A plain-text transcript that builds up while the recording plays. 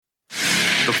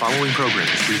The following program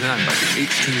is presented by the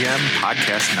HTM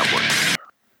Podcast Network.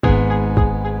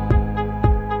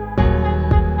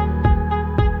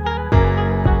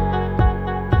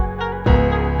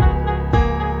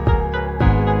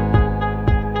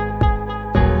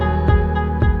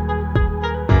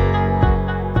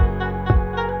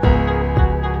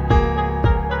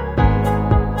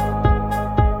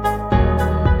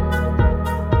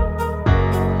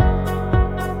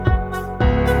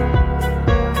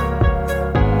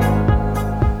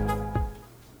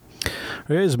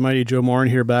 Hey, it's Mighty Joe Morin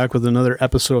here, back with another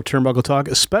episode of Turnbuckle Talk,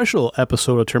 a special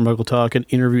episode of Turnbuckle Talk, an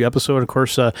interview episode. Of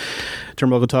course,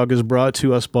 Turnbuckle Talk is brought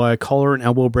to us by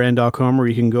collarandelbowbrand.com, where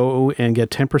you can go and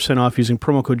get 10% off using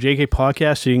promo code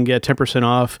JKPodcast. So you can get 10%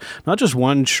 off, not just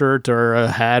one shirt or a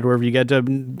hat, wherever you get to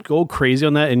go crazy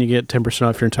on that, and you get 10%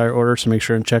 off your entire order, so make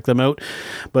sure and check them out.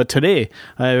 But today,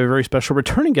 I have a very special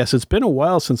returning guest. It's been a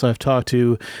while since I've talked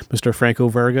to Mr. Franco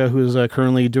Verga, who is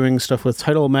currently doing stuff with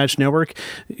Title Match Network.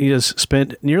 He has spent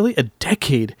nearly a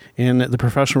decade in the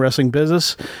professional wrestling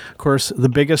business. Of course, the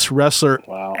biggest wrestler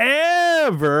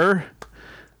ever.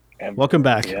 Welcome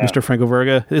back, Mr. Franco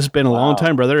Verga. This has been a long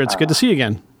time, brother. It's good to see you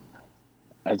again.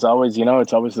 It's always,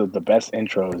 it's always the best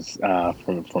intros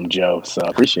from Joe. So I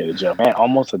appreciate it, Joe. Man,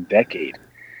 almost a decade,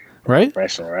 right?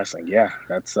 Professional wrestling. Yeah,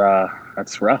 that's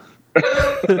rough.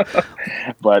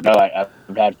 But no,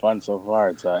 I've had fun so far.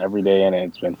 It's every day in it.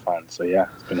 It's been fun. So yeah,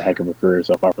 it's been a heck of a career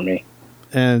so far for me.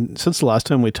 And since the last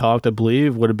time we talked, I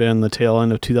believe would have been the tail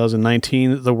end of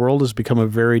 2019, the world has become a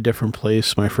very different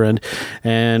place, my friend.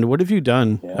 And what have you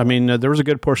done? Yeah. I mean, there was a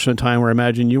good portion of time where I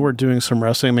imagine you were doing some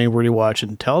wrestling. I mean, were you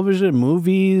watching television,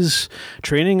 movies,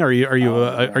 training? Are you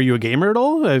a gamer at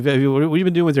all? What have you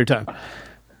been doing with your time?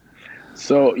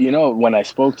 So, when I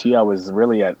spoke to you, I was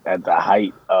really at the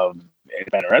height of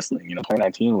independent wrestling.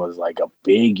 2019 was like a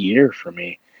big year for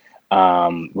me. I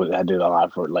did a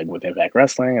lot with Impact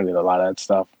Wrestling. I did a lot of that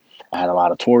stuff. I had a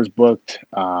lot of tours booked.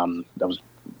 I was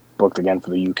booked again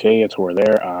for the UK, a tour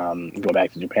there. Go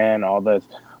back to Japan, all that.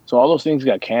 So all those things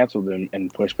got canceled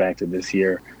and pushed back to this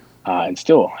year, and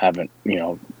still haven't,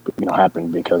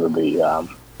 happened because of the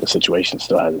situation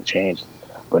still hasn't changed.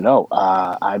 But no,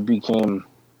 I became,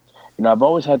 I've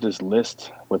always had this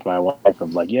list with my wife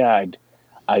of I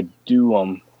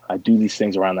do these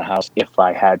things around the house if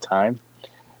I had time.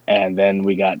 And then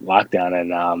we got lockdown,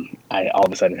 and I all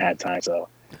of a sudden had time. So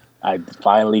I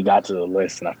finally got to the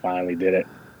list, and I finally did it.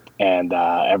 And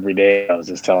every day I was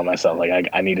just telling myself,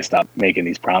 I need to stop making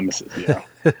these promises.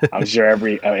 I'm sure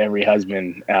every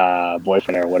husband,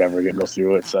 boyfriend, or whatever goes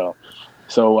through it. So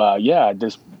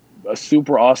just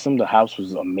super awesome. The house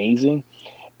was amazing,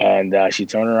 and she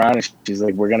turned around and she's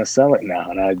like, "We're gonna sell it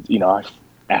now." And I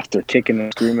after kicking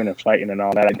and screaming and fighting and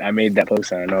all that, I made that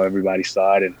post, and I know everybody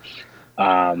saw it. And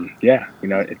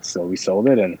so we sold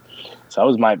it, and so that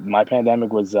was my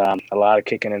pandemic was a lot of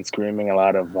kicking and screaming, a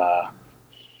lot of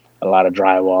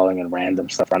drywalling and random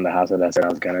stuff around the house that I said I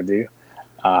was gonna do.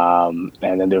 And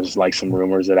then there was some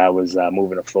rumors that I was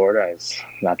moving to Florida. It's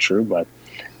not true, but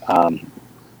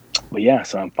yeah.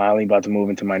 So I'm finally about to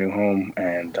move into my new home,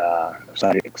 and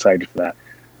excited for that.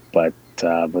 But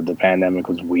the pandemic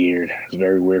was weird. It was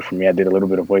very weird for me. I did a little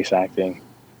bit of voice acting.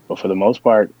 But for the most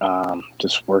part,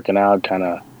 just working out, kind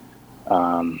of,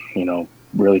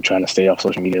 really trying to stay off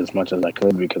social media as much as I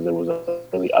could, because it was a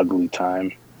really ugly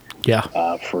time. Yeah.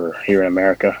 For here in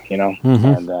America, Mm-hmm.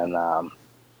 And then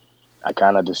I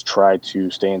kind of just tried to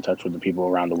stay in touch with the people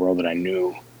around the world that I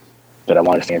knew that I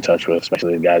wanted to stay in touch with,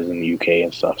 especially the guys in the UK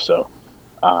and stuff. So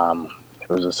it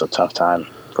was just a tough time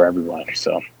for everyone.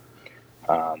 So,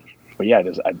 but yeah,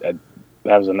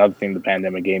 that was another thing the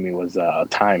pandemic gave me, was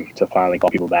time to finally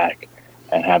call people back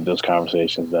and have those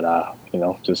conversations that,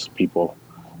 just people.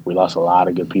 We lost a lot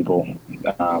of good people.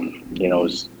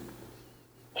 It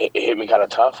hit me kind of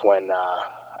tough when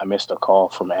I missed a call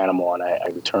from Animal, and I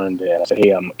returned it. And I said,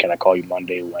 "Hey, can I call you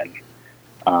Monday when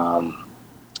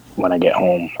I get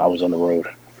home?" I was on the road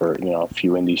for a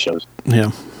few indie shows.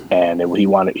 Yeah, and he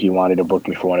wanted to book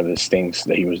me for one of his things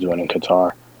that he was doing in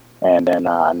Qatar. And then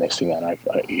next thing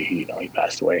he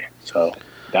passed away. So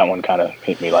that one kind of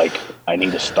hit me I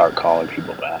need to start calling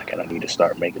people back, and I need to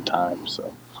start making time.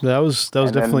 So that was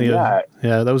definitely that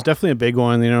was definitely a big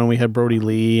one. We had Brody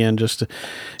Lee, and just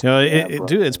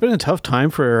dude, it's been a tough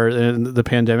time for the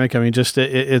pandemic. I mean, just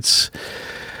it's.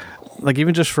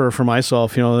 Even just for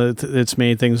myself, it's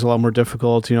made things a lot more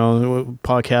difficult.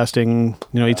 Podcasting,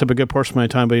 eats up a good portion of my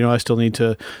time, but I still need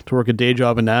to work a day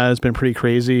job, and that has been pretty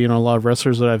crazy. A lot of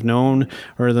wrestlers that I've known,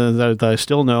 or that I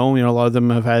still know, a lot of them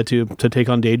have had to take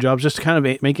on day jobs just to kind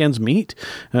of make ends meet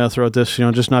throughout this,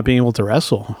 just not being able to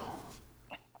wrestle.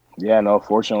 Yeah, no,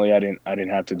 fortunately I didn't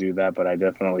have to do that, but I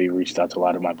definitely reached out to a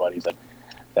lot of my buddies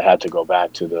that had to go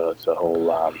back to the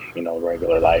whole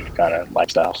regular life kind of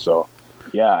lifestyle. So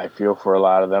yeah, I feel for a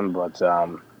lot of them, but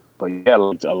yeah,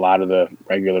 like a lot of the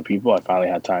regular people, I finally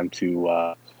had time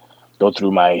to go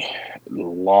through my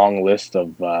long list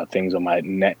of things on my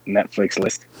Netflix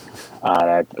list.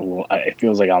 It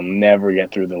feels like I'll never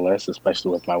get through the list,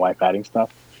 especially with my wife adding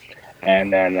stuff.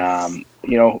 And then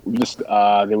just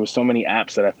there was so many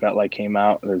apps that I felt like came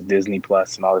out. There's Disney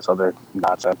Plus and all this other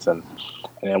nonsense, and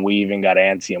then we even got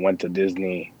antsy and went to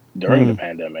Disney during the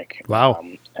pandemic. Wow.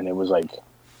 And it was like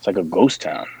it's like a ghost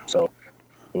town. So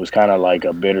it was kind of like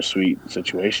a bittersweet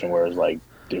situation where it's like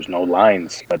there's no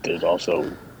lines, but there's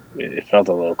also it felt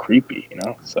a little creepy,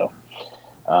 So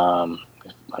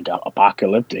like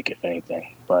apocalyptic, if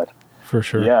anything. But For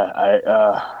sure.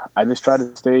 yeah, I just try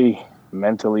to stay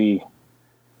mentally.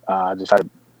 Just try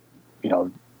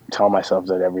to tell myself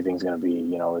that everything's gonna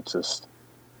be it's just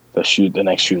the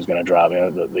next shoe is gonna drop,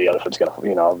 the other foot's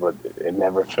gonna but it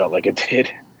never felt like it did.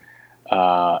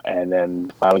 And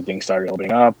then finally things started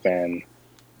opening up and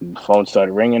the phone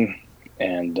started ringing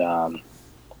and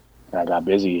I got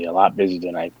busy, a lot busier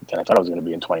than I thought I was going to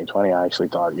be in 2020. I actually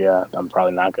thought, yeah, I'm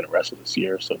probably not going to wrestle this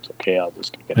year, so it's okay. I'll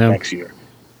just get it next year.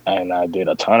 And I did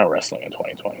a ton of wrestling in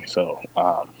 2020. So,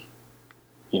 I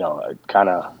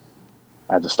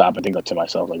had to stop and think to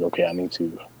myself, like, okay, I need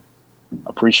to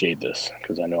appreciate this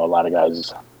because I know a lot of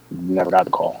guys never got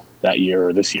the call that year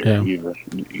or this year, either,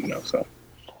 so,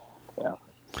 yeah.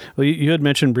 Well, you had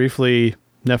mentioned briefly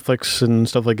Netflix and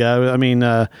stuff like that. I mean,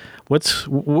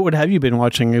 what have you been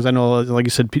watching? Because I know, like you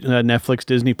said, Netflix,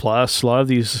 Disney Plus, a lot of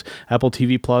these Apple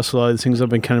TV Plus, a lot of these things have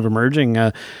been kind of emerging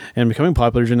and becoming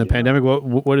popular during the pandemic.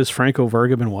 What has Franco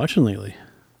Varga been watching lately?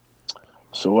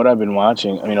 So what I've been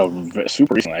watching,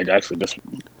 super recently, I actually just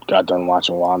got done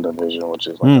watching WandaVision, which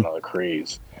is like another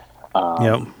craze.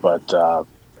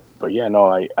 But yeah, no,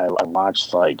 I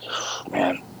watched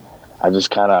man, I just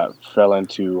kind of fell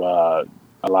into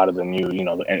a lot of the new,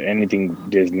 anything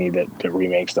Disney that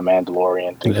remakes The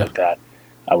Mandalorian, things like that.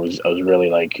 I was really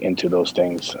like into those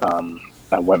things.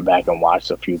 I went back and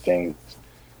watched a few things,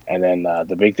 and then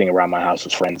the big thing around my house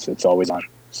is Friends. It's always on,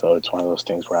 so it's one of those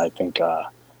things where I think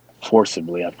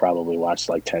forcibly I've probably watched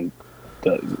like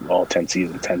all 10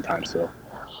 seasons 10 times. So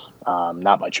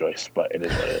not by choice, but it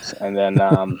is what it is. And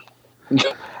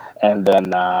then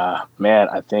man,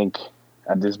 I think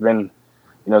I've just been.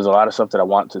 There's a lot of stuff that I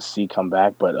want to see come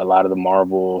back, but a lot of the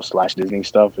Marvel / Disney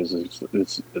stuff I'm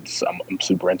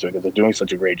super into it because they're doing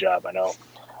such a great job. I know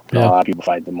a lot of people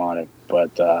fight them on it,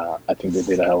 but I think they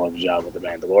did a hell of a job with The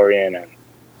Mandalorian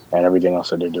and everything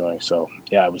else that they're doing. So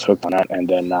yeah, I was hooked on that. And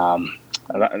then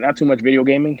not too much video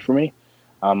gaming for me.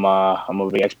 I'm a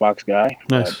big Xbox guy.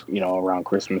 Nice. But, around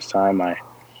Christmas time, I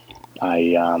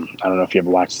don't know if you ever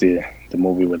watched the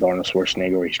movie with Arnold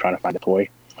Schwarzenegger where he's trying to find a toy.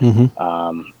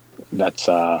 Mm-hmm. That's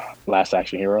Last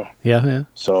Action Hero. Yeah.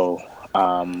 So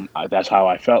that's how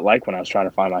I felt like when I was trying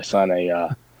to find my son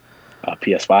a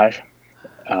PS5,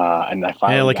 and I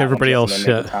finally like got everybody one else. just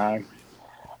in the nick of time.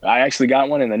 I actually got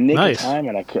one in the nick of time,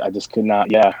 and I just could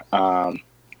not. Yeah,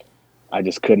 I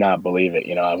just could not believe it.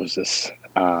 I was just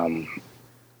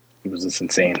it was just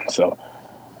insane. So,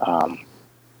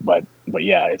 but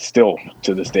yeah, it's still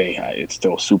to this day it's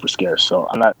still super scarce. So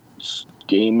I'm not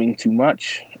gaming too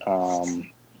much.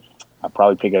 I'll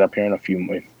probably pick it up here in a few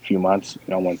months,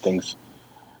 when things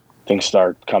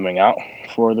start coming out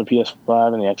for the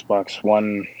PS5 and the Xbox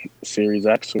One Series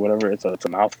X or whatever. It's a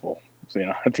mouthful. So,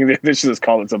 I think they should just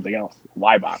call it something else.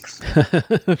 Y-Box.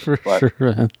 For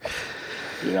sure.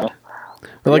 No,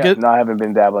 I haven't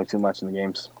been dabbling too much in the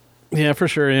games. Yeah, for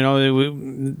sure.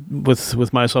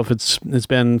 With myself, it's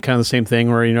been kind of the same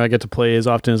thing where I get to play as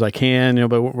often as I can.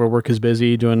 But where work is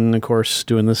busy, doing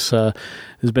this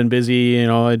has been busy.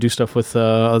 I do stuff with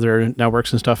other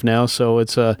networks and stuff now. So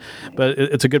it's but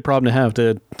it's a good problem to have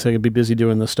to be busy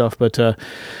doing this stuff. But the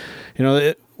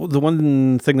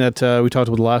one thing that we talked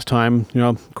about the last time,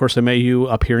 of course, I met you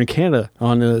up here in Canada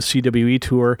on the CWE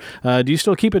tour. Do you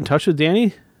still keep in touch with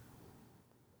Danny?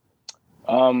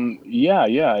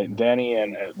 Yeah, Danny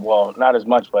and not as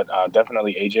much, but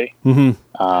definitely AJ.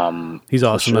 Mm-hmm. He's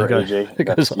awesome. Sure, that guy.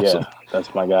 AJ. That's awesome. Yeah,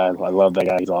 that's my guy. I love that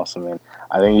guy. He's awesome, and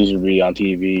I think he should be on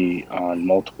TV on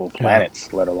multiple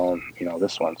planets, let alone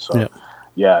this one. So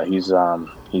yeah, he's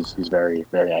very,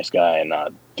 very nice guy and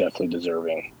definitely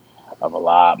deserving of a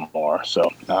lot more. So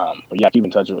but yeah, keep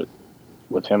in touch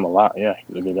with him a lot. Yeah,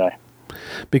 he's a good guy.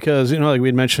 Because like we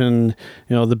had mentioned,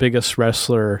 the biggest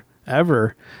wrestler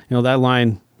ever, that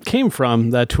line came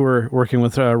from that tour working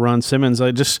with Ron Simmons.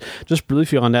 I just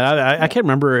briefly on that. I can't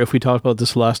remember if we talked about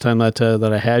this last time that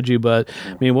I had you, but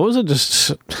I mean, what was it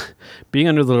just being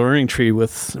under the learning tree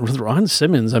with Ron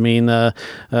Simmons? I mean, it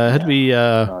had to be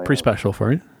pretty special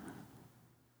for you.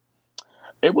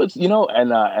 It was,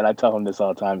 and I tell him this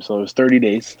all the time. So it was 30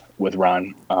 days with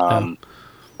Ron.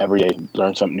 Every day,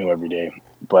 learn something new every day.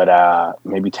 But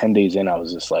maybe 10 days in, I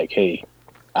was just like, hey,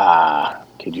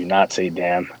 could you not say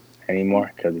damn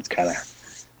anymore? Because it's kind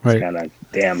of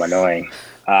damn annoying.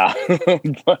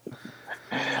 But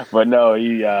no,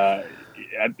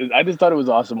 I just thought it was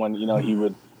awesome when,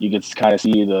 you could kind of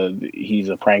see he's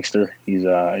a prankster. He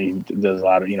does a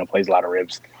lot of, plays a lot of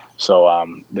ribs. So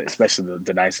especially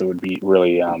the nights that would be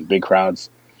really big crowds,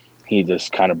 he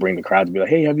just kind of bring the crowd to be like,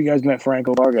 hey, have you guys met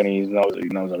Franco Varga? And he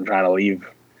knows I'm trying to leave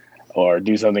or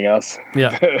do something else.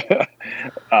 Yeah.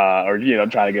 Or,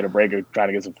 trying to get a break or trying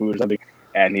to get some food or something.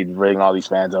 And he'd bring all these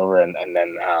fans over and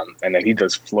then he'd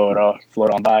just float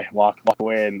on by, walk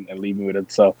away and leave me with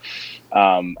it. So,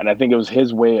 and I think it was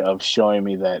his way of showing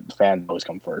me that fans always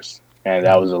come first. And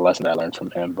that was a lesson that I learned from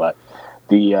him. But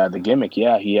the gimmick, he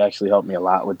actually helped me a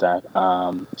lot with that.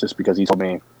 Just because he told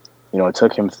me, it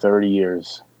took him 30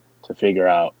 years to figure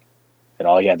out that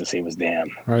all he had to say was damn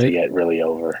to get really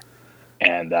over.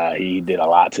 And he did a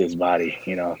lot to his body,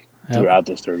 throughout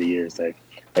those 30 years that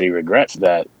he regrets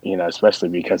that, especially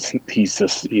because he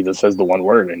just says the one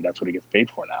word and that's what he gets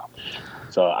paid for now.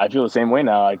 So I feel the same way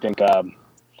now. I think, I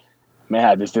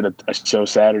just did a show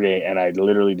Saturday and I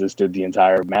literally just did the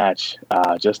entire match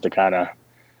just to kind of,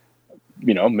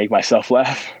 make myself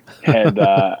laugh. And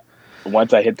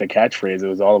once I hit the catchphrase, it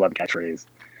was all about the catchphrase.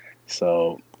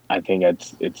 So I think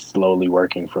it's slowly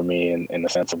working for me in the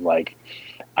sense of like,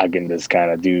 I can just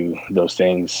kind of do those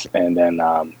things and then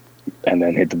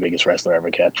hit the biggest wrestler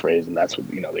ever catchphrase. And that's what,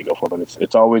 they go for. But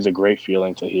it's always a great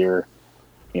feeling to hear,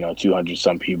 200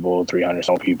 some people, 300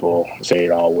 some people say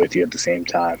it all with you at the same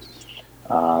time.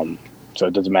 So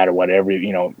it doesn't matter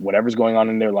whatever's going on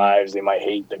in their lives. They might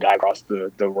hate the guy across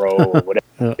the row or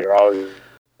whatever. They're always,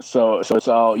 so it's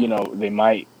all, they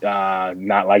might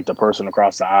not like the person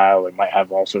across the aisle. They might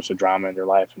have all sorts of drama in their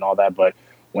life and all that. But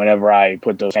whenever I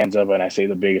put those hands up and I say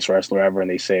the biggest wrestler ever and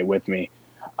they say it with me,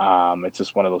 it's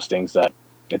just one of those things that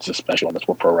it's just special. That's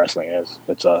what pro wrestling is.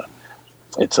 It's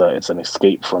an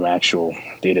escape from actual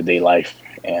day-to-day life.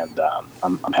 And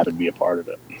I'm happy to be a part of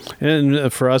it.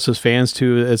 And for us as fans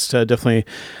too, it's definitely,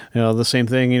 the same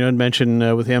thing.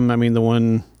 Mentioned with him. I mean, the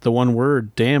one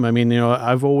word, damn. I mean,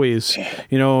 I've always,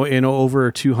 in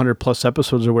over 200 plus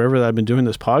episodes or wherever that I've been doing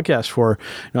this podcast for,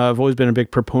 I've always been a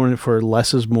big proponent for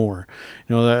less is more.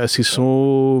 I see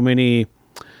so many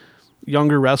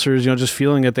younger wrestlers, just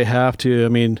feeling that they have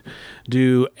to,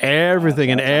 do everything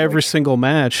in every single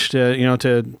match to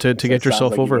get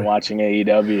yourself like over. You've been watching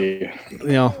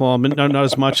AEW. Well, not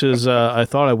as much as I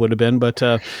thought I would have been, but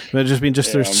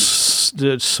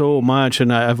there's so much,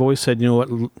 and I've always said,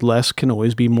 less can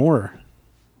always be more.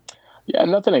 Yeah,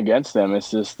 nothing against them.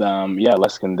 It's just,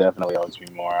 less can definitely always be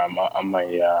more. I'm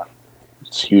a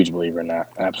huge believer in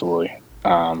that. Absolutely.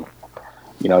 You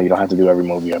don't have to do every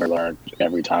move you ever learned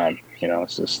every time.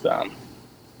 It's just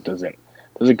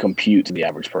doesn't compute to the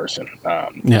average person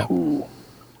who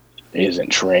isn't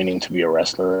training to be a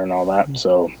wrestler and all that.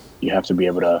 So you have to be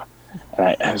able to.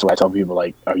 And that's why I tell people,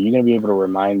 like, are you going to be able to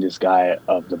remind this guy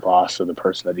of the boss or the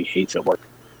person that he hates at work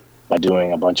by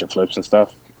doing a bunch of flips and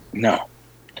stuff? No.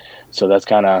 So that's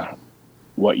kind of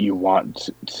what you want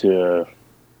to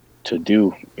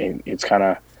do. And it's kind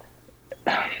of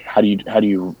how do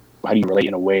you relate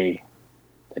in a way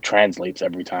that translates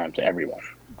every time to everyone.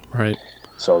 Right.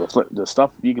 So the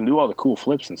stuff, you can do all the cool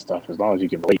flips and stuff as long as you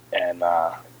can relate. And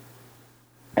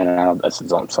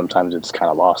sometimes it's kind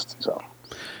of lost. So.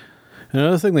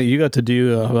 Another thing that you got to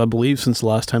do, I believe, since the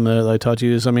last time that I talked to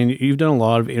you is, you've done a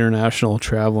lot of international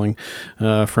traveling,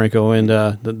 Franco, and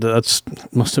that's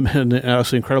must have been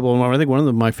absolutely incredible. I think one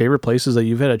of my favorite places that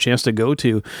you've had a chance to go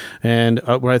to, and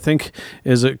what I think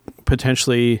is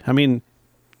potentially,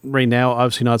 right now,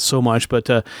 obviously not so much, but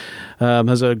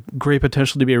has a great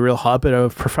potential to be a real hotbed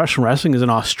of professional wrestling is in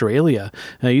Australia.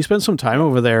 You spent some time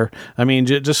over there.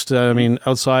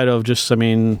 Outside of just,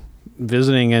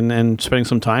 visiting and spending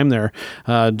some time there.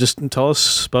 Just tell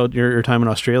us about your time in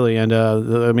Australia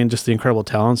and, just the incredible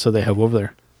talents that they have over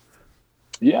there.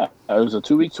 Yeah, it was a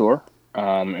 2-week tour.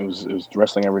 It was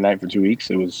wrestling every night for 2 weeks.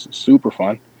 It was super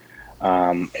fun.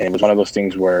 And it was one of those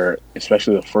things where,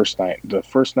 especially the first night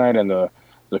and the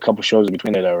couple shows in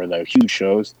between it were the huge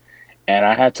shows, and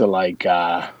I had to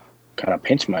kind of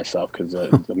pinch myself because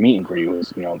the meet and greet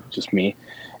was, just me.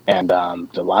 And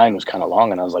the line was kind of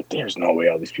long, and I was like, there's no way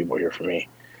all these people are here for me.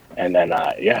 And then,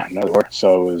 no, they were.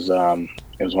 So it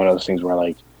was one of those things where,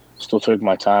 like, still took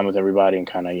my time with everybody and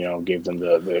kind of, gave them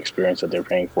the experience that they're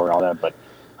paying for and all that. But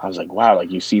I was like, wow,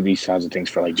 like, you see these kinds of things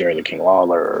for, like, Jerry the King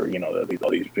Lawler or, all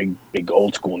these big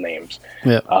old school names.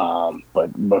 Yeah.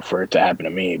 But for it to happen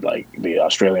to me, like, the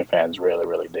Australian fans really,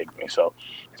 really dig me. So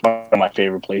it's one of my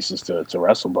favorite places to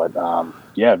wrestle. But,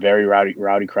 very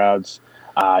rowdy crowds.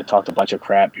 I talked a bunch of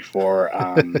crap before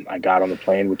I got on the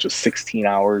plane, which was 16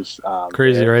 hours.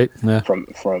 Crazy, right? Yeah. From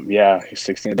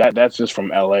 16. That's just from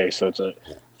LA. So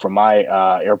from my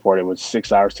airport, it was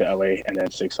 6 hours to LA, and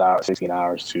then 16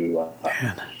 hours to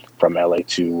from LA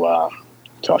to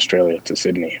Australia to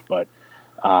Sydney. But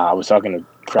I was talking to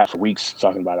crap for weeks,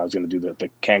 talking about I was going to do the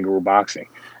kangaroo boxing,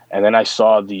 and then I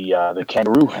saw the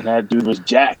kangaroo, and that dude was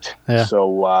jacked. Yeah.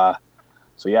 So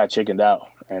I chickened out,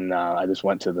 and I just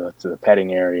went to the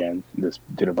petting area and just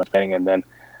did a bunch of petting, and then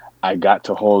I got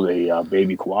to hold a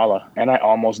baby koala, and I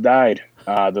almost died.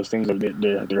 Those things,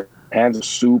 their hands are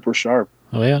super sharp.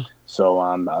 Oh yeah.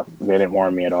 So they didn't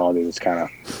warn me at all. They just kind of,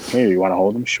 hey, you want to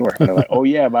hold them? Sure. And they're like, oh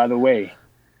yeah, by the way,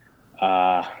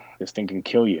 this thing can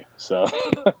kill you. So,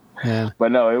 yeah.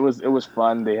 But no, it was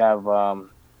fun. They have a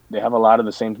lot of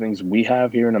the same things we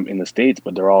have here in the States,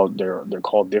 but they're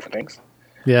called different things.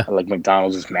 Yeah. Like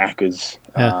McDonald's is Macca's,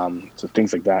 so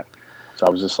things like that. So I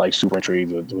was just like super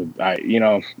intrigued with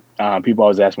people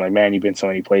always ask me like, man, you've been so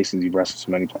many places, you've wrestled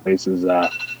so many places.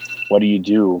 What do you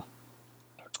do?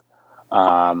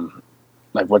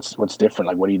 Like what's different?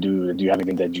 Like, what do you do? Do you have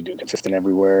anything that you do consistent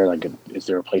everywhere? Like, is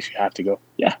there a place you have to go?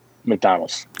 Yeah,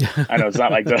 McDonald's. I know it's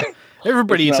not like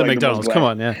everybody eats at McDonald's. Come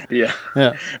on, yeah.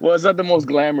 Yeah. Well, it's not the most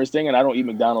glamorous thing, and I don't eat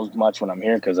McDonald's much when I'm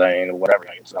here because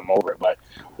I'm over it. But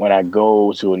when I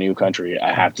go to a new country,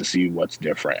 I have to see what's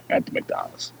different at the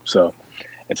McDonald's. So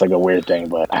it's like a weird thing,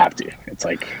 but I have to. It's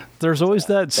like there's always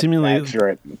that seemingly.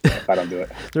 Sure, if I don't do it,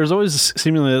 there's always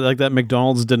seemingly like that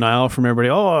McDonald's denial from everybody.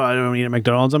 Oh, I don't eat at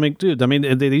McDonald's. I mean, dude. I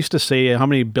mean, they used to say how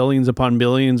many billions upon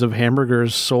billions of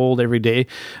hamburgers sold every day.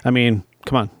 I mean,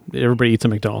 come on, everybody eats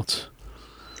at McDonald's.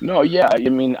 No, yeah. I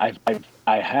mean,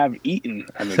 I have eaten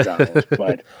at McDonald's,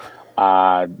 but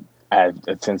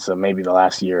since maybe the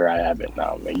last year I haven't.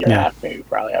 No, a year and a half, maybe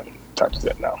probably haven't touched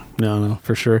it. No,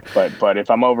 for sure. But if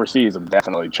I'm overseas, I'm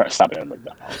definitely stopping at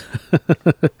McDonald's.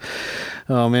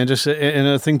 Oh man, just and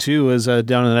a thing too was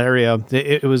down in that area.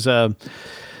 It was well,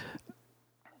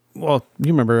 you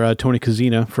remember Tony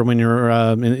Kozina from when you were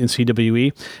in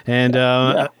CWE,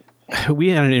 and we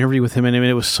had an interview with him, and I mean,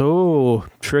 it was so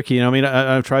tricky. I mean,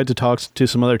 I've tried to talk to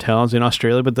some other talents in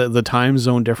Australia, but the time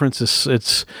zone difference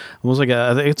it's almost like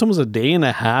I think it's almost a day and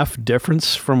a half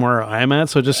difference from where I'm at.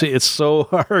 So it's so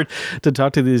hard to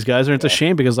talk to these guys, and it's a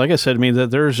shame because, like I said, I mean, that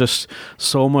there's just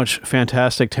so much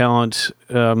fantastic talent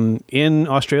in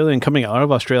Australia and coming out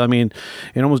of Australia. I mean,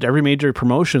 in almost every major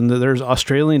promotion, there's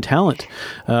Australian talent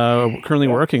currently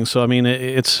working. So I mean,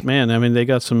 they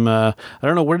got some. I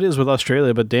don't know what it is with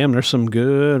Australia, but damn, there's some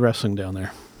good wrestling down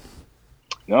there.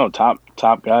 No, top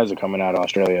guys are coming out of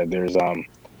Australia. There's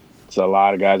a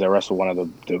lot of guys that wrestle one of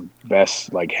the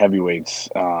best like heavyweights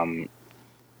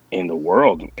in the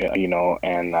world,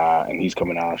 and he's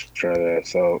coming out of Australia.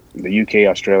 So the UK,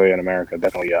 Australia, and America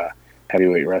definitely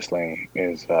heavyweight wrestling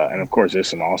is, and of course there's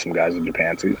some awesome guys in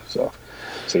Japan too. So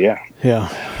yeah.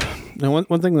 Now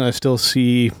one thing that I still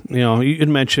see, you had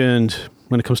mentioned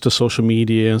when it comes to social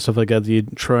media and stuff like that, you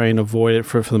try and avoid it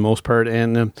for the most part,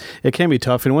 and it can be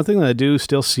tough. And one thing that I do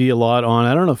still see a lot on,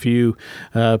 I don't know if you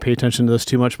pay attention to this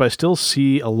too much, but I still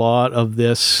see a lot of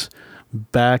this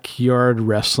backyard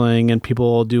wrestling and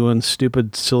people doing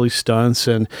stupid, silly stunts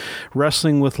and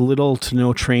wrestling with little to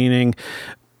no training.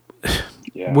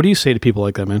 Yeah. What do you say to people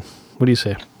like that, man? What do you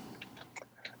say?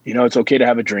 It's okay to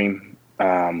have a dream,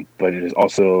 but it is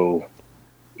also,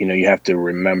 you have to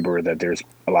remember that there's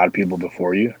a lot of people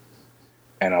before you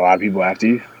and a lot of people after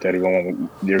you that are going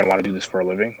to want to do this for a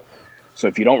living. So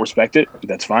if you don't respect it,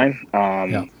 that's fine.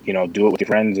 Do it with your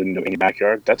friends and in your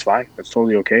backyard. That's fine. That's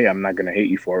totally okay. I'm not going to hate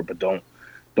you for it, but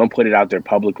don't put it out there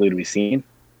publicly to be seen.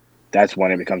 That's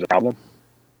when it becomes a problem.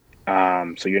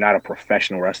 So you're not a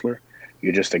professional wrestler.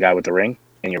 You're just a guy with the ring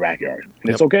in your backyard. And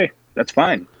it's okay. That's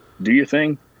fine. Do your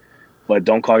thing. But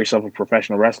don't call yourself a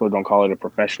professional wrestler. Don't call it a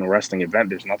professional wrestling event.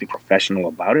 There's nothing professional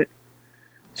about it.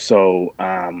 So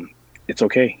it's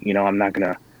okay. I'm not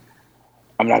gonna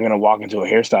walk into a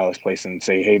hairstylist place and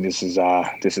say, hey, this is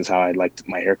how I like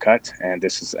my hair cut, and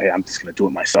I'm just gonna do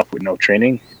it myself with no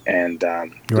training and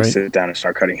just sit down and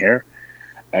start cutting hair.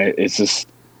 It's just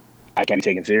I can't be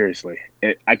taken seriously.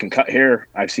 I can cut hair.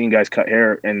 I've seen guys cut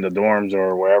hair in the dorms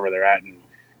or wherever they're at, and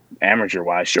amateur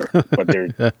wise, sure, but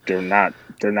they're not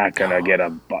gonna get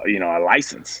a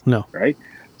license, No. right?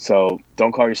 So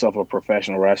don't call yourself a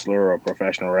professional wrestler or a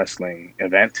professional wrestling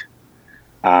event.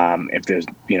 If there's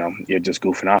you're just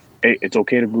goofing off. Hey, it's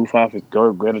okay to goof off.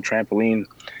 Go get a trampoline,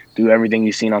 do everything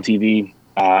you've seen on TV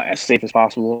as safe as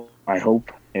possible. I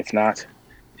hope. If not,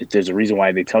 if there's a reason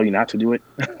why they tell you not to do it.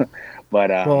 But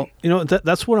well,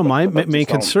 that's one of my main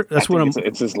concerns. That's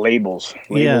it's just labels.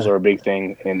 Labels are a big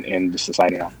thing in the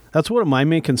society now. That's one of my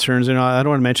main concerns. I don't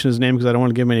want to mention his name because I don't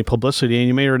want to give him any publicity. And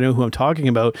you may already know who I'm talking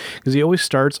about because he always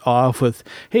starts off with,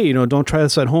 "Hey, don't try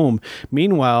this at home."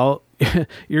 Meanwhile,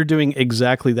 you're doing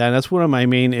exactly that. And that's one of my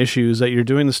main issues, that you're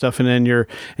doing the stuff and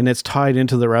it's tied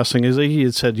into the wrestling. As he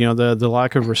had said, the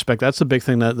lack of respect. That's the big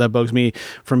thing that bugs me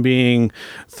from being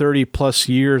 30 plus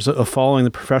years of following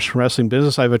the professional wrestling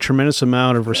business. I have a tremendous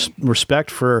amount of respect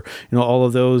for, all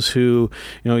of those who,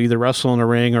 either wrestle in a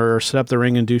ring or set up the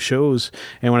ring and do shows.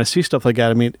 And when I see stuff like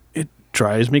that, it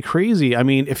drives me crazy.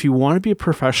 If you want to be a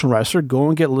professional wrestler, go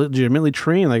and get legitimately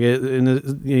trained. Like in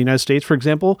the United States, for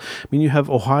example, you have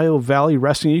Ohio Valley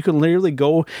Wrestling. You can literally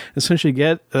go essentially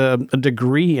get a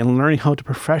degree in learning how to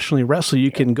professionally wrestle.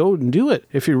 You can go and do it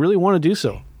if you really want to do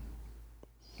so.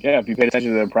 Yeah, if you paid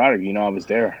attention to their product, I was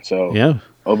there. So yeah,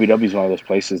 OVW is one of those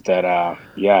places that I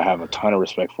have a ton of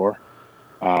respect for.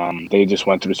 They just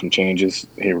went through some changes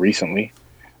here recently.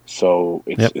 So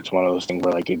it's one of those things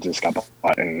where it just got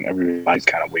bought and everybody's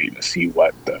kind of waiting to see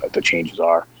what the changes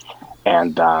are.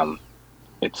 And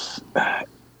it's I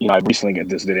recently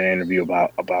did an interview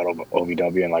about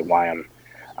OVW and why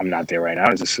I'm not there right now.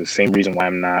 It's just the same reason why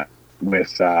I'm not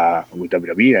with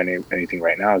WWE anything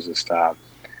right now. Is just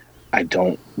I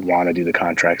don't want to do the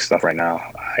contract stuff right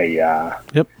now.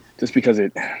 Just because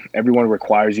everyone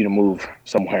requires you to move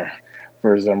somewhere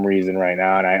for some reason right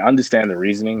now, and I understand the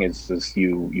reasoning. It's just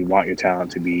you want your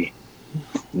talent to be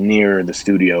near the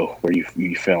studio where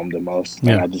you film the most.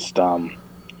 And I just I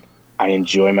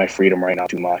enjoy my freedom right now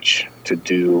too much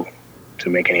to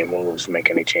make any moves, make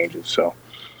any changes. So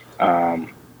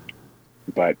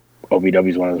but OVW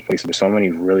is one of those places. There's so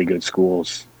many really good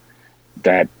schools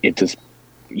that it's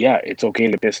okay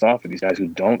to get pissed off at these guys who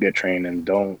don't get trained and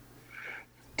don't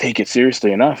take it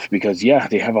seriously enough, because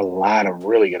they have a lot of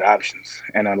really good options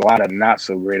and a lot of not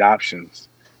so great options,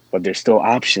 but there's still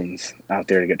options out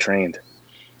there to get trained.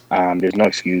 There's no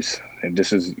excuse. If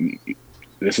this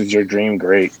is your dream,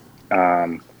 great.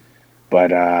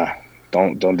 But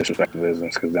don't disrespect the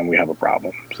business, because then we have a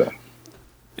problem. So.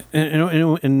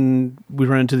 And we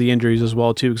run into the injuries as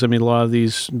well too, because a lot of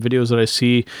these videos that I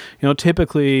see,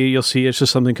 typically you'll see it's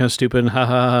just something kind of stupid,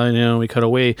 and we cut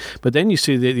away. But then you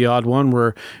see the odd one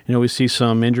where we see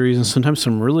some injuries, and sometimes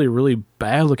some really, really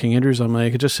bad looking injuries. I'm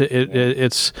like,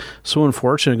 it's so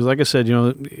unfortunate, because like I said,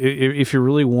 if you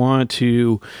really want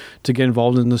to get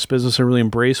involved in this business and really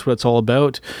embrace what it's all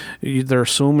about, there are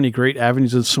so many great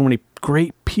avenues and so many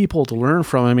great people to learn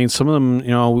from. Some of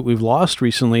them, we've lost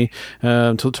recently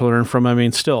to learn from.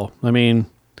 That's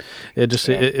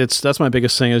my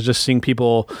biggest thing, is just seeing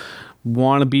people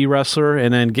want to be wrestler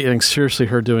and then getting seriously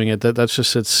hurt doing it.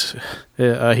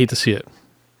 I hate to see it.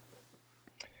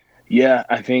 Yeah,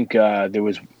 I think there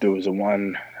was a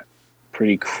one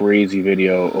pretty crazy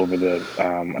video over the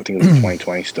I think it was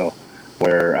 2020 still,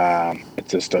 where it's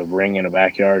just a ring in a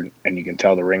backyard and you can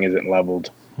tell the ring isn't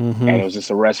leveled. Mm-hmm. And it was just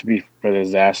a recipe for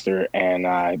disaster. And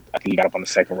I think he got up on the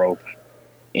second rope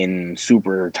in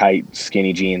super tight,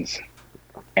 skinny jeans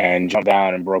and jumped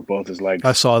down and broke both his legs.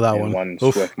 I saw that in one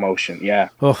Oof. Swift motion. Yeah.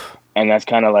 Oof. And that's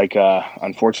kind of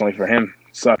unfortunately for him,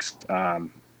 sucks. I've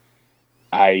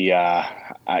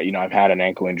had an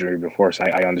ankle injury before, so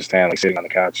I understand sitting on the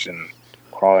couch and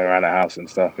crawling around the house and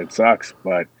stuff. It sucks,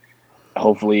 but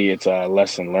hopefully it's a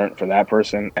lesson learned for that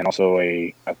person, and also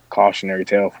a cautionary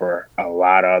tale for a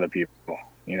lot of other people.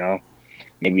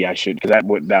 Maybe I should, because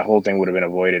that whole thing would have been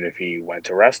avoided if he went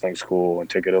to wrestling school and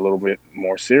took it a little bit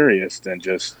more serious than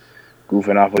just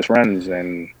goofing off with his friends.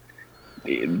 And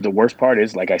the worst part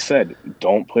is, like I said,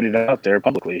 don't put it out there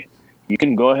publicly. You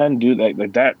can go ahead and do that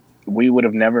like that. We would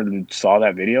have never saw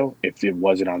that video if it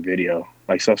wasn't on video.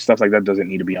 Stuff like that doesn't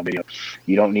need to be on video.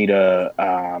 You don't need to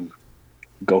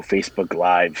go Facebook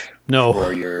Live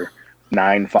for your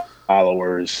 9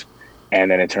 followers, and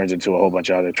then it turns into a whole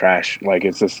bunch of other trash.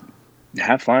 It's just,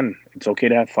 have fun. It's okay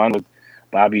to have fun with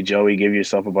Bobby, Joey. Give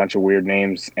yourself a bunch of weird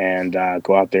names and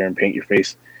go out there and paint your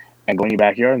face and go in your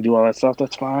backyard and do all that stuff.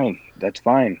 That's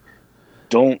fine.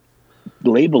 Don't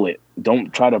label it.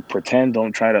 Don't try to pretend.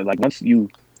 Don't try to once you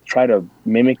try to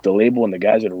mimic the label and the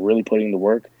guys that are really putting the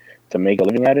work to make a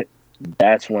living at it,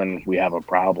 that's when we have a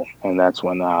problem, and that's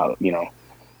when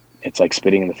it's like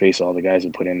spitting in the face of all the guys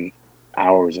who put in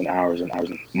hours and hours and hours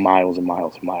and miles and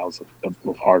miles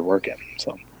of hard work in.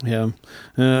 So. Yeah.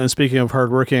 Speaking of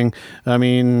hardworking, I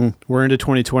mean, we're into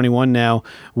 2021 now.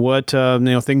 What,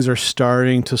 things are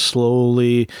starting to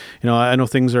slowly, I know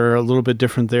things are a little bit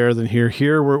different there than here.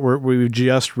 Here, we've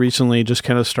just recently just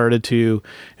kind of started to,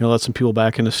 let some people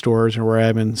back into stores, or where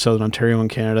I'm in Southern Ontario in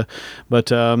Canada. But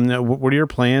what are your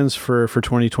plans for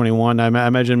 2021? I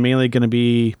imagine mainly going to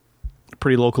be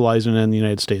pretty localized in the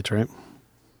United States, right?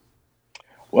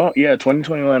 Well, yeah,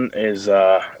 2021 is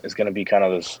going to be kind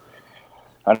of this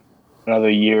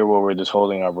another year where we're just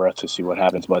holding our breath to see what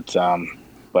happens. But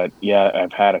yeah,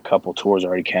 I've had a couple tours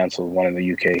already canceled, one in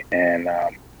the UK, and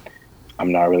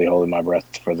I'm not really holding my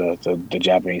breath for the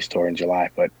Japanese tour in July,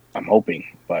 but I'm hoping.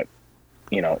 But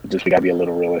just we gotta be a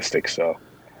little realistic. So,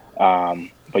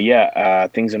 but yeah,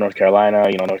 things in North Carolina,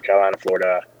 North Carolina,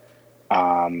 Florida,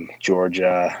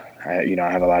 Georgia. I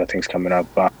have a lot of things coming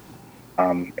up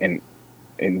in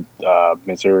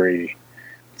Missouri,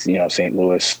 St.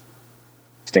 Louis.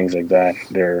 Things like that.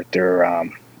 They're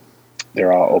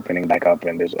all opening back up,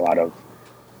 and there's a lot of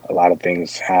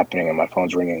things happening, and my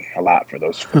phone's ringing a lot for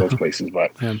those places.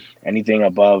 But yeah. Anything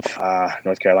above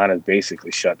North Carolina is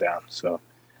basically shut down. So,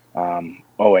 and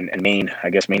Maine. I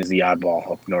guess Maine is the oddball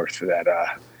up north for that.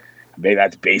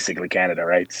 That's basically Canada,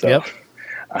 right? So, yep.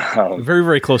 Very,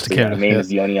 very close to Canada. Maine is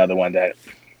the only other one that.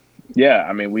 Yeah,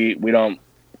 I mean, we don't.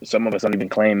 Some of us don't even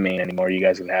claim Maine anymore. You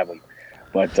guys can have them.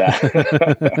 But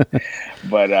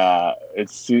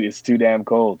it's too damn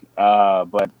cold.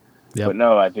 But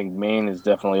no, I think Maine is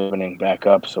definitely opening back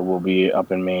up. So we'll be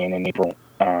up in Maine in April.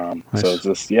 Nice. So it's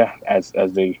just as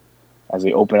they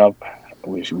open up,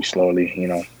 we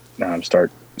slowly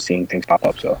start seeing things pop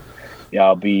up. So yeah,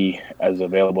 I'll be as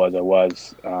available as I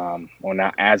was, or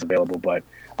not as available, but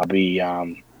I'll be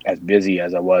as busy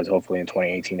as I was hopefully in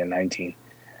 2018 and 19,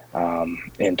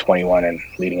 in 21 and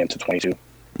leading into 22.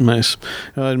 Nice.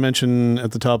 I mentioned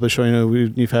at the top of the show,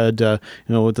 you've had,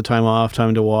 with the time off,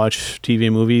 time to watch TV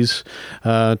and movies,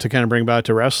 to kind of bring back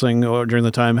to wrestling. Or during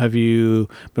the time, have you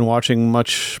been watching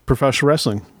much professional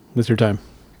wrestling with your time?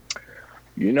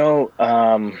 No,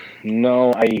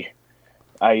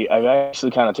 I've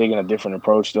actually kind of taken a different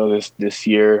approach though this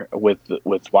year with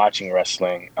watching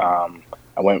wrestling. I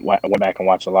went back and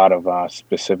watched a lot of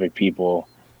specific people.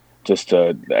 Just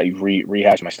to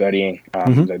rehash my studying. I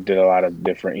did a lot of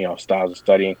different, styles of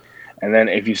studying. And then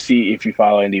if you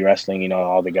follow indie wrestling,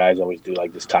 all the guys always do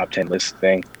like this top 10 list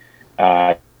thing.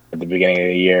 At the beginning of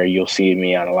the year, you'll see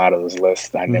me on a lot of those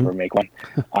lists. I never make one.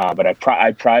 But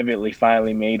I privately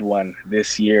finally made one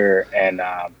this year, and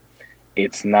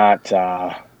it's not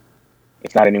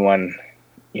anyone,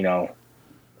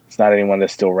 it's not anyone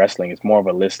that's still wrestling. It's more of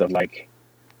a list of like,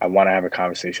 I want to have a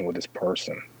conversation with this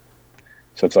person.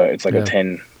 So it's like a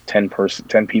 10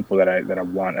 people that I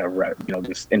want to,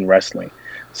 just in wrestling,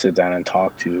 sit down and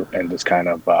talk to, and just kind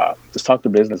of just talk to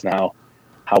business now,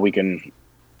 how we can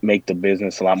make the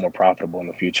business a lot more profitable in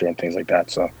the future and things like that.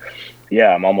 So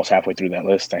yeah, I'm almost halfway through that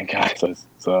list, thank God.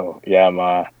 So yeah, I'm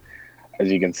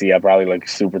as you can see, I probably look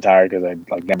super tired because I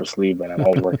like never sleep, and I'm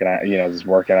always working on just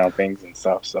working on things and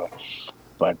stuff. So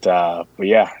but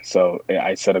yeah, so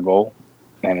I set a goal,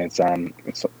 and it's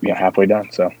halfway done.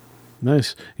 So.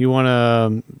 Nice. You want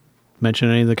to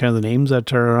mention any of the kind of the names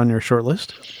that are on your short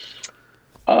list?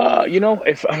 I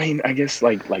guess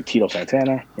like Tito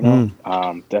Santana,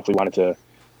 definitely wanted to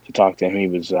talk to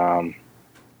him.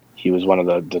 He was one of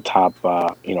the top,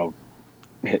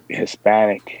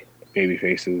 Hispanic baby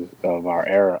faces of our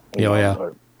era.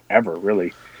 Or ever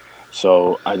really.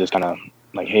 So I just kind of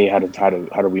like, hey, how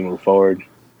do we move forward?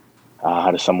 How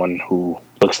does someone who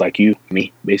looks like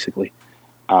me, basically,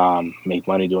 make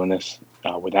money doing this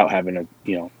without having to,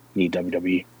 need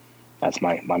WWE. That's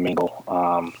my main goal.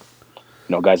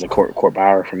 Guys like Court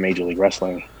Bauer from Major League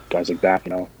Wrestling, guys like that,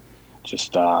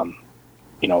 just how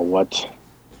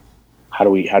do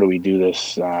we do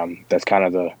this? That's kind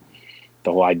of the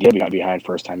whole idea behind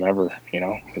First Time Ever.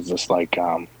 It's just like,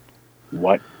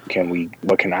 what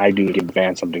can I do to give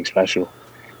fans something special?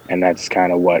 And that's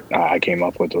kind of what I came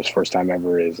up with. Was First Time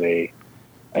Ever it's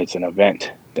an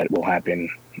event that will happen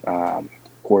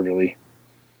quarterly,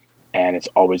 and it's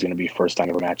always going to be first time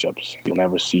ever matchups. You'll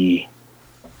never see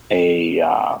a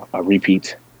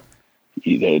repeat.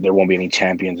 There won't be any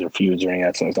champions or feuds or anything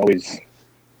like that. So it's always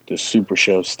the Super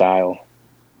Show style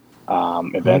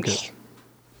events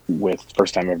with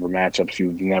first time ever matchups.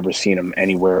 You've never seen them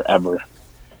anywhere ever,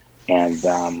 and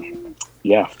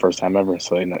first time ever.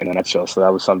 So in a nutshell, so that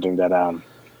was something that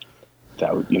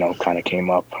kind of came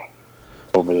up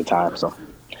over the time. So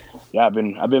yeah, I've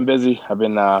been busy. I've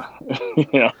been you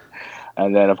know,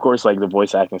 and then of course like the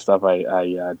voice acting stuff. I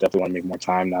definitely want to make more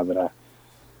time now that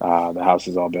the house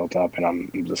is all built up and I'm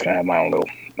just gonna have my own little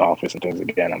office and things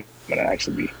again. I'm gonna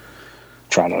actually be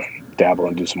trying to dabble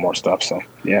and do some more stuff. So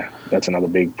yeah, that's another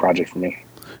big project for me.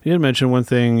 You had mentioned one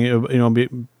thing,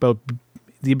 about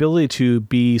the ability to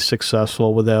be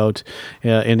successful without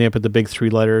ending up at the big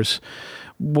three letters.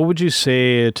 What would you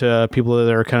say to people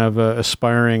that are kind of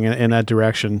aspiring in that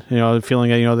direction?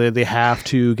 Feeling that they have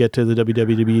to get to the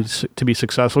WWE to be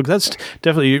successful. 'Cause that's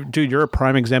definitely, dude. You're a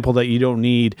prime example that you don't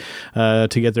need to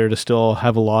get there to still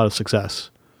have a lot of success.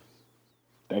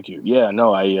 Thank you. Yeah,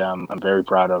 no, I'm very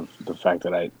proud of the fact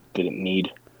that I didn't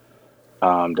need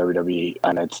WWE,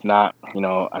 and it's not,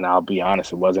 and I'll be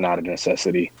honest, it wasn't out of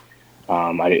necessity.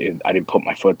 I didn't put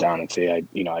my foot down and say I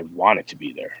wanted to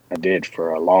be there. I did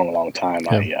for a long, long time.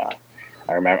 Yeah.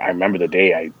 I remember the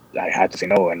day I had to say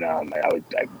no, and I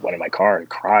went in my car and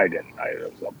cried, and I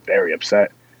was very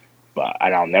upset.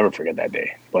 And I'll never forget that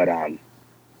day. But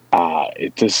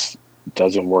it just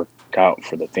doesn't work out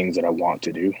for the things that I want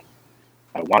to do.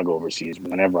 I want to go overseas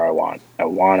whenever I want. I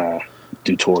want to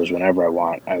do tours whenever I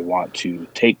want. I want to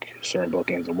take certain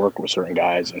bookings and work with certain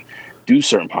guys and do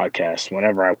certain podcasts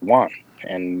whenever I want.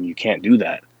 And you can't do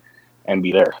that and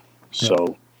be there. Yeah.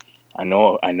 So I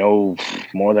know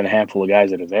more than a handful of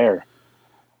guys that are there,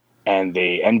 and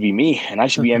they envy me, and I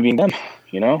should be envying them.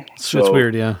 So it's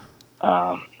weird, yeah.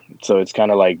 So it's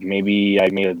kind of like maybe I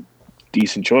made a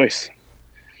decent choice.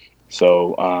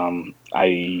 So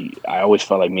I always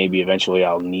felt like maybe eventually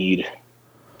I'll need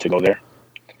to go there,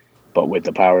 but with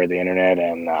the power of the internet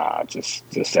and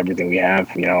just everything we have,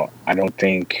 I don't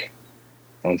think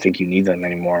you need them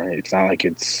anymore. It's not like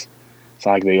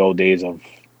like the old days of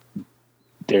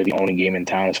they're the only game in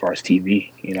town as far as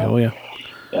TV. Oh yeah.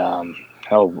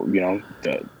 Hell,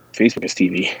 the Facebook is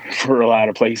TV for a lot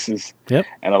of places. Yep.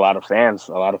 And a lot of fans,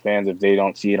 if they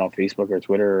don't see it on Facebook or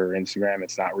Twitter or Instagram,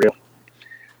 it's not real.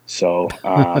 So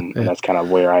that's kind of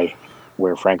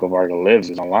where Franco Varga lives,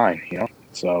 is online.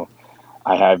 So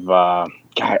I have how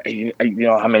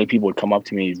many people would come up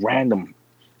to me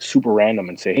super random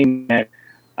and say, "Hey man,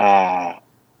 I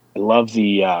love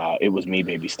the It Was Me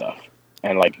Baby stuff,"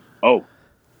 and like, oh,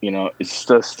 it's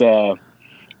just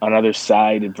another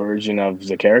side version of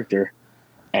the character,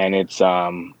 and it's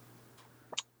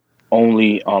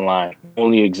only online,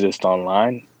 only exists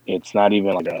online. It's not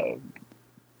even like a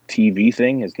TV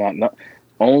thing. It's not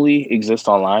only exists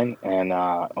online. And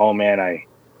oh man,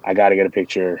 I got to get a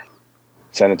picture,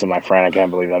 send it to my friend. I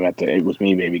can't believe I met the It Was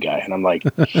Me Baby guy. And I'm like,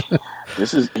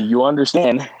 you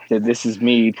understand that this is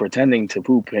me pretending to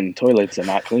poop in toilets and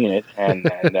not clean it,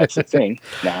 and that's the thing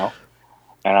now.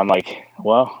 And I'm like,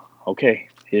 well, okay,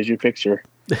 here's your picture,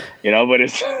 but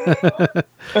it's awesome.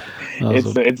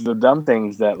 it's the dumb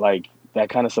things that, like, that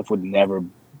kind of stuff would never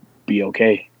be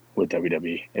okay with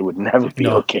WWE. It would never be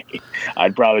okay.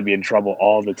 I'd probably be in trouble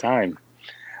all the time.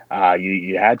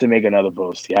 You had to make another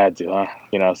post. You had to,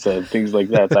 so things like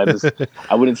that. So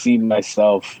I wouldn't see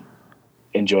myself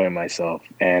enjoying myself,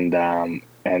 and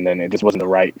then it just wasn't the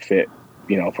right fit,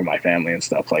 for my family and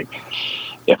stuff. Like,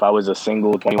 if I was a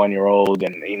single 21-year-old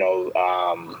and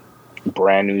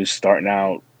brand new, starting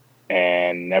out,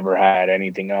 and never had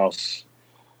anything else,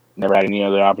 never had any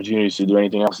other opportunities to do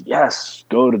anything else, yes,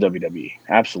 go to WWE.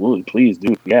 Absolutely, please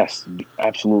do. Yes,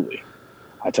 absolutely.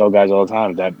 I tell guys all the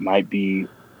time that might be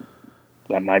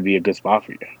a good spot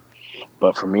for you.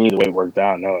 But for me, the way it worked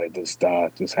out, no, it just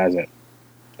hasn't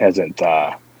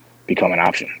become an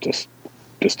option. Just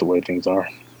the way things are.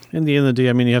 In the end of the day,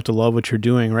 I mean, you have to love what you're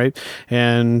doing, right?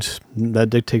 And that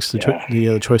dictates the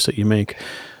choice that you make.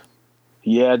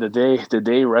 Yeah, the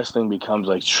day wrestling becomes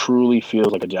like truly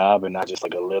feels like a job, and not just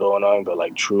like a little annoying, but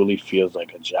like truly feels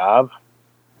like a job,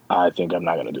 I think I'm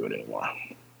not going to do it anymore.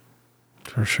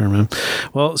 For sure, man.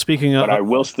 Well, speaking of... But I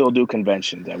will still do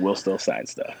conventions. I will still sign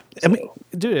stuff. So.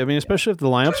 I mean, especially if the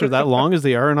lineups are that long as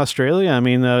they are in Australia, I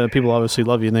mean, people obviously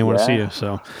love you and they want to see you,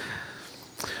 so...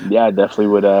 Yeah, I definitely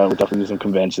would definitely do some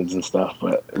conventions and stuff.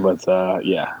 But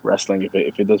yeah, wrestling,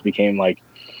 if it just became like...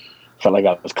 felt like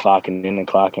I was clocking in and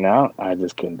clocking out, I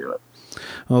just couldn't do it.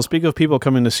 Well, speak of people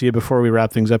coming to see you, before we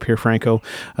wrap things up here, Franco,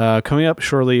 coming up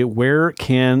shortly, where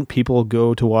can people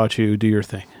go to watch you do your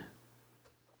thing?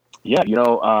 Yeah,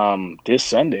 this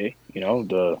Sunday,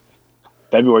 the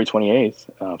February 28th,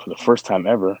 for the first time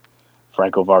ever,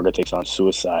 Franco Varga takes on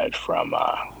Suicide from,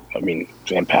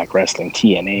 Impact Wrestling,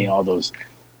 TNA, all those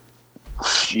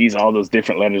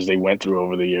different letters they went through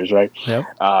over the years, right?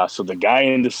 Yeah. So the guy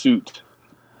in the suit,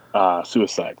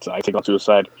 Suicide. So I take on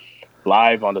Suicide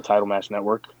live on the Title Match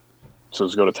Network. So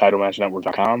just go to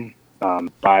TitleMatchNetwork.com,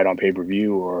 buy it on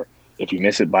pay-per-view, or if you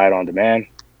miss it, buy it on demand.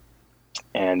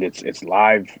 And it's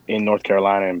live in North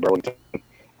Carolina in Burlington.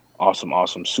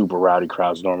 Awesome, super rowdy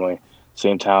crowds normally.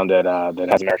 Same town that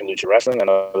has American Lucha Wrestling,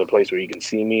 another place where you can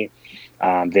see me.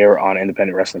 They're on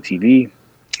Independent Wrestling TV.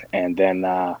 And then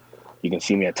you can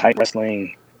see me at Titan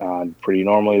Wrestling pretty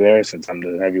normally there, since I'm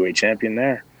the heavyweight champion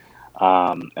there.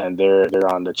 And they're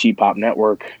on the Cheap Pop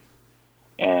Network.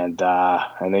 And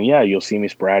then, you'll see me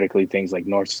sporadically, things like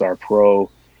North Star Pro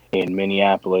in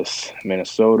Minneapolis,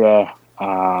 Minnesota.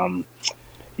 I'm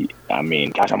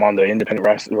on the Independent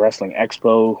Wrestling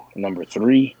Expo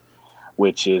 #3,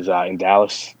 which is in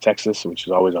Dallas, Texas, which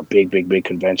is always a big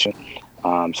convention.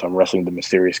 So I'm wrestling the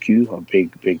Mysterious Q, a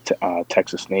big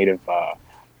Texas native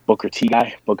Booker T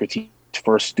guy, Booker T's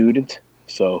first student.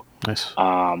 So nice.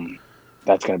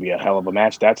 That's going to be a hell of a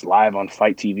match. That's live on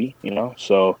Fight TV,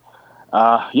 So,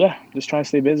 just trying to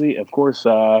stay busy. Of course,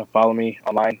 follow me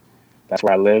online. That's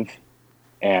where I live.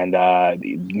 And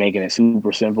making it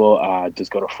super simple,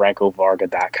 just go to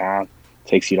francovarga.com.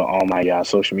 Takes you to all my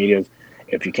social medias.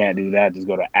 If you can't do that, just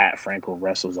go to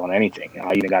 @FrancoWrestles on anything.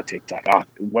 I even got TikTok. Oh,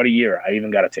 what a year. I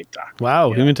even got a TikTok.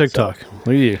 Wow, even TikTok.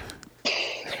 Look at you.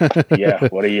 Yeah,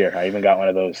 what a year. I even got one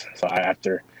of those. So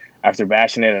after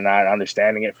bashing it and not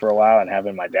understanding it for a while and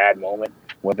having my dad moment,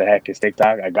 what the heck is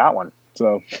TikTok? I got one.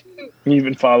 So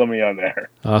even follow me on there.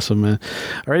 Awesome, man.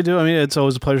 All right, dude. It's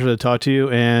always a pleasure to talk to you,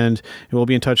 and we'll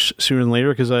be in touch sooner than later,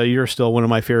 because you're still one of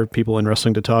my favorite people in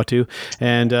wrestling to talk to.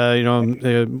 And,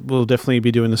 we'll definitely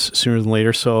be doing this sooner than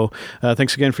later. So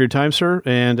thanks again for your time, sir,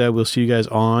 and we'll see you guys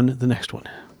on the next one.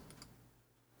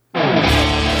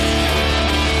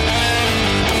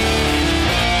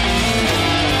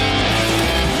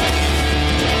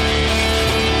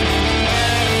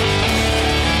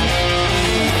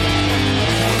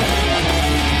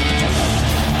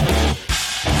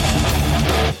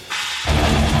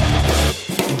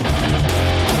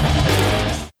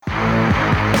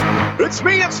 It's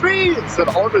me. It's an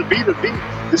honor to be the beat.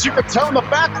 As you can tell in the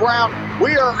background,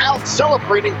 we are out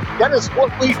celebrating. That is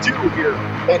what we do here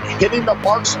at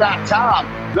HittingTheMarks.com.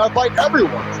 And I invite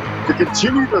everyone to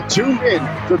continue to tune in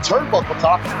to Turnbuckle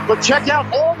Talk, but check out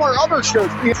all of our other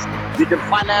shows. You can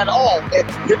find that all at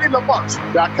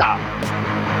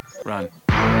HittingTheMarks.com. Run.